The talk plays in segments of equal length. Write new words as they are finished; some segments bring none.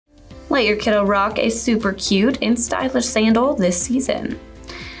Let your kiddo rock a super cute and stylish sandal this season.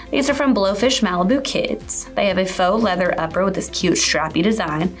 These are from Blowfish Malibu Kids. They have a faux leather upper with this cute strappy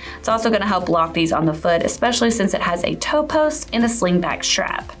design. It's also going to help lock these on the foot, especially since it has a toe post and a slingback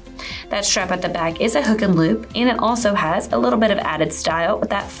strap. That strap at the back is a hook and loop, and it also has a little bit of added style with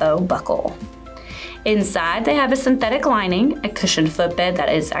that faux buckle. Inside, they have a synthetic lining, a cushioned footbed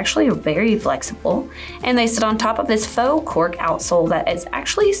that is actually very flexible, and they sit on top of this faux cork outsole that is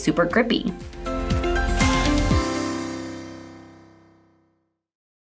actually super grippy.